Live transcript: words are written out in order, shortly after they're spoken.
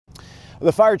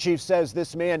The fire chief says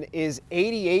this man is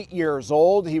 88 years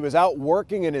old. He was out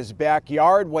working in his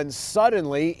backyard when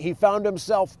suddenly he found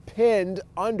himself pinned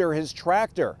under his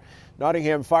tractor.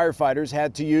 Nottingham firefighters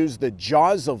had to use the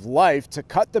jaws of life to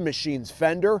cut the machine's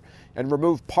fender and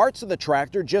remove parts of the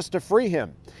tractor just to free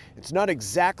him. It's not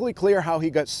exactly clear how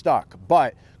he got stuck,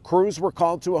 but crews were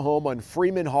called to a home on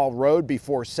Freeman Hall Road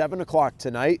before 7 o'clock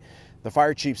tonight. The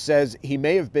fire chief says he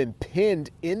may have been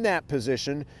pinned in that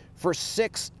position for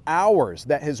 6 hours,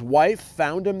 that his wife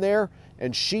found him there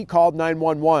and she called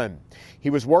 911.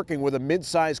 He was working with a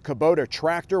mid-sized Kubota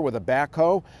tractor with a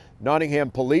backhoe.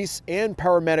 Nottingham police and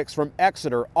paramedics from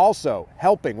Exeter also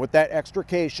helping with that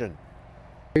extrication.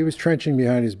 He was trenching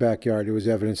behind his backyard. There was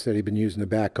evidence that he'd been using the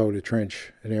backhoe to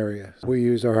trench an area. We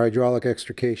use our hydraulic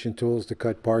extrication tools to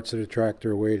cut parts of the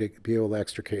tractor away to be able to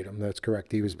extricate him. That's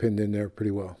correct. He was pinned in there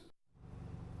pretty well.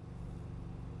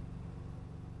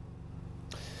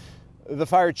 The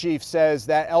fire chief says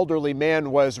that elderly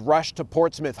man was rushed to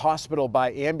Portsmouth Hospital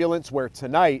by ambulance, where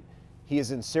tonight he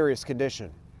is in serious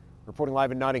condition. Reporting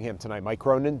live in Nottingham tonight, Mike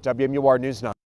Cronin, WMUR News 9.